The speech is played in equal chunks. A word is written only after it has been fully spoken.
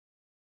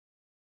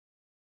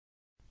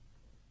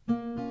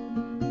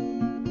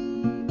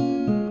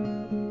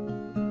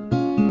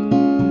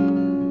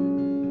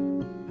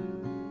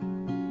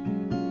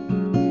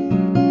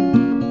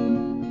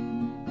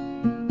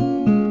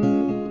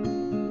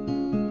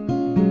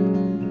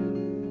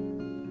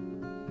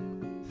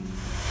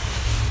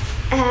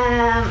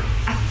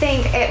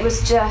it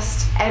was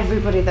just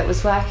everybody that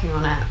was working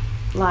on it.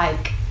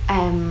 Like,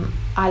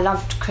 I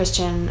loved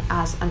Christian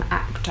as an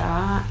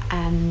actor,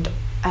 and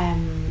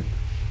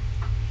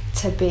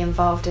to be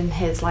involved in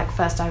his like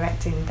first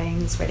directing thing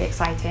is really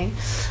exciting.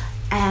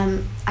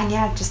 And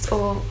yeah, just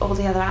all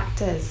the other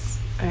actors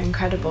are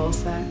incredible.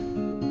 So,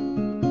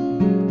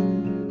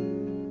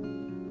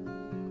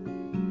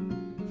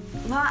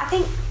 well, I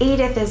think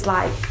Edith is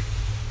like,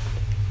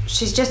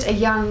 she's just a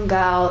young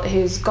girl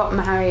who's got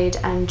married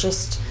and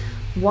just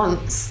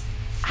wants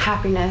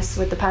happiness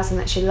with the person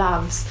that she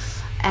loves.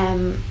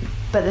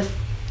 But the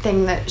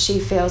thing that she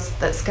feels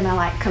that's gonna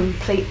like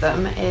complete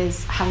them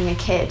is having a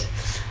kid,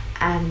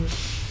 and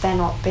they're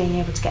not being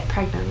able to get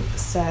pregnant.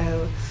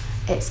 So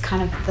it's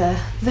kind of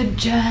the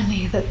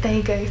journey that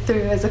they go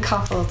through as a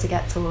couple to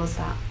get towards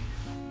that.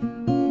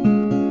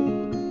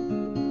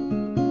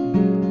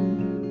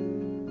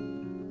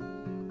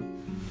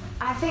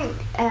 I think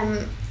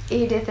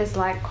Edith is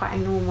like quite a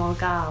normal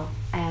girl,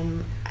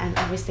 and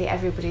obviously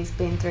everybody's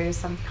been through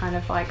some kind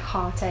of like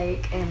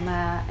heartache in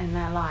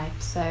their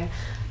life, so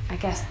I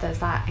guess there's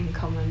that in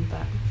common,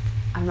 but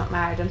I'm not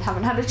married and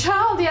haven't had a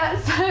child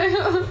yet,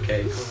 so...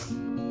 Okay.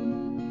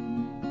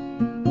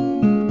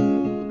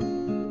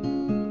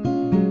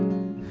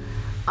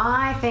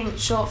 I think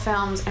short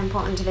films are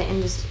important to the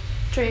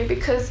industry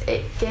because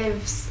it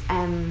gives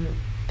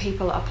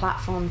people a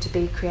platform to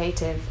be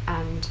creative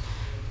and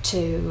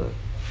to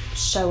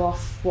show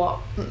off what,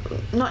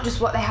 not just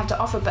what they have to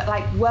offer, but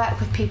like work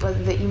with people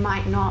that you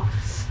might not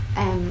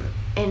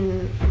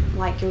in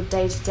like your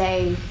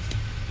day-to-day,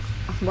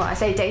 well, I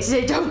say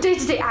day-to-day job,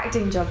 day-to-day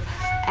acting job,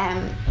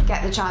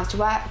 get the chance to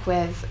work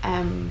with.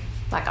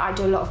 Like I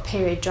do a lot of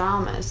period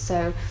dramas,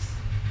 so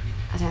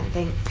I don't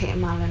think Peter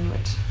Mullen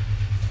would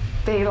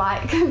be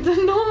like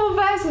the normal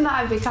person that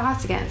I'd be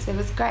cast against. It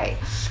was great.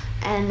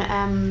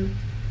 And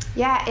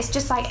yeah, it's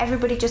just like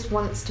everybody just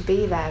wants to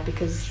be there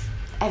because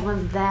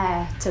everyone's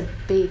there to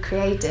be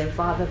creative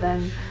rather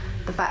than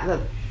the fact that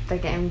they're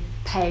getting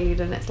paid,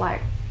 and it's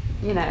like,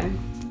 you know.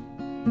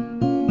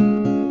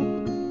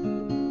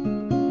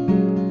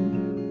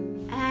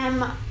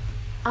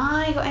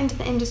 I got into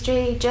the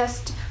industry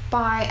just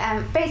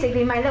by,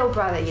 basically my little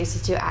brother used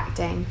to do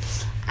acting,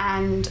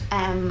 and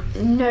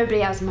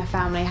nobody else in my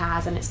family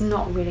has, and it's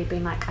not really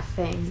been like a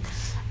thing.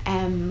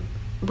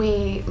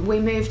 We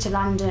moved to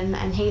London,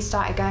 and he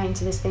started going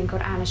to this thing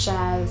called Anna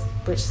Shares,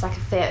 which is like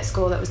a theatre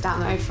school that was down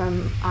the road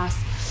from us.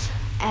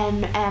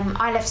 And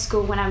I left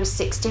school when I was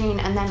 16,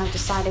 and then I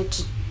decided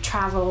to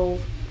travel,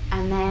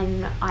 and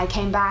then I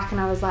came back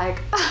and I was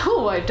like,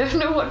 oh, I don't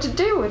know what to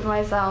do with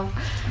myself.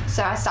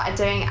 So I started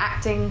doing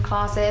acting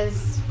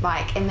classes,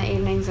 like in the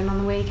evenings and on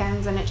the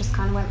weekends, and it just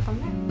kind of went from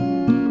there.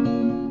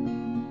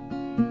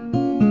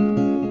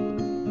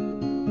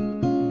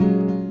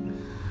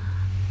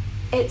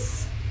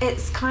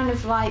 It's kind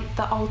of like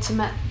the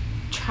ultimate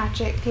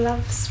tragic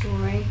love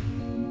story.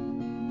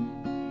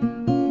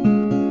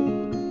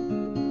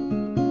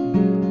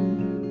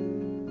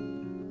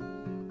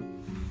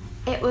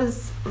 It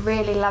was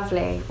really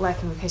lovely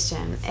working with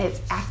Christian.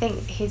 I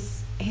think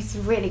he's a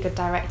really good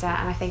director,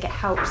 and I think it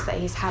helps that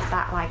he's had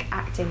that like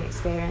acting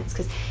experience,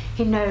 because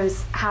he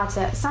knows how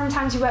to.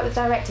 Sometimes you work with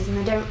directors and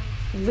they don't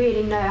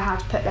really know how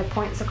to put their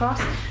points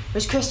across,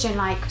 whereas Christian,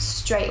 like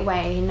straight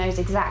away, he knows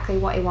exactly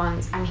what he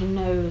wants and he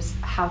knows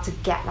how to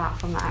get that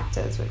from the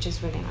actors, which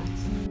is really nice.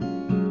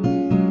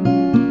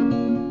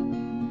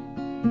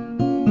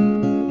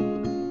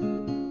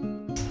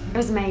 It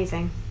was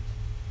amazing.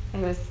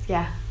 It was,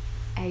 yeah,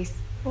 ace.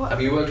 What?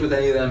 Have you worked with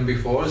any of them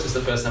before, or is this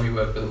the first time you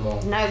worked with them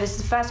all? No, this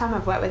is the first time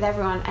I've worked with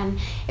everyone, and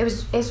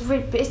it's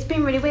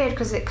been really weird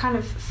because it kind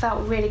of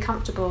felt really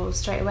comfortable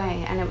straight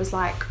away, and it was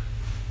like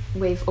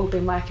we've all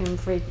been working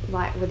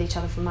with each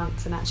other for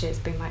months, and actually it's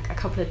been like a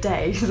couple of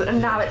days, and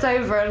now it's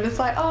over, and it's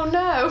like, oh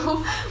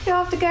no, we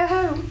have to go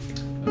home.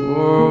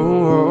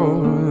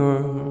 Whoa, whoa.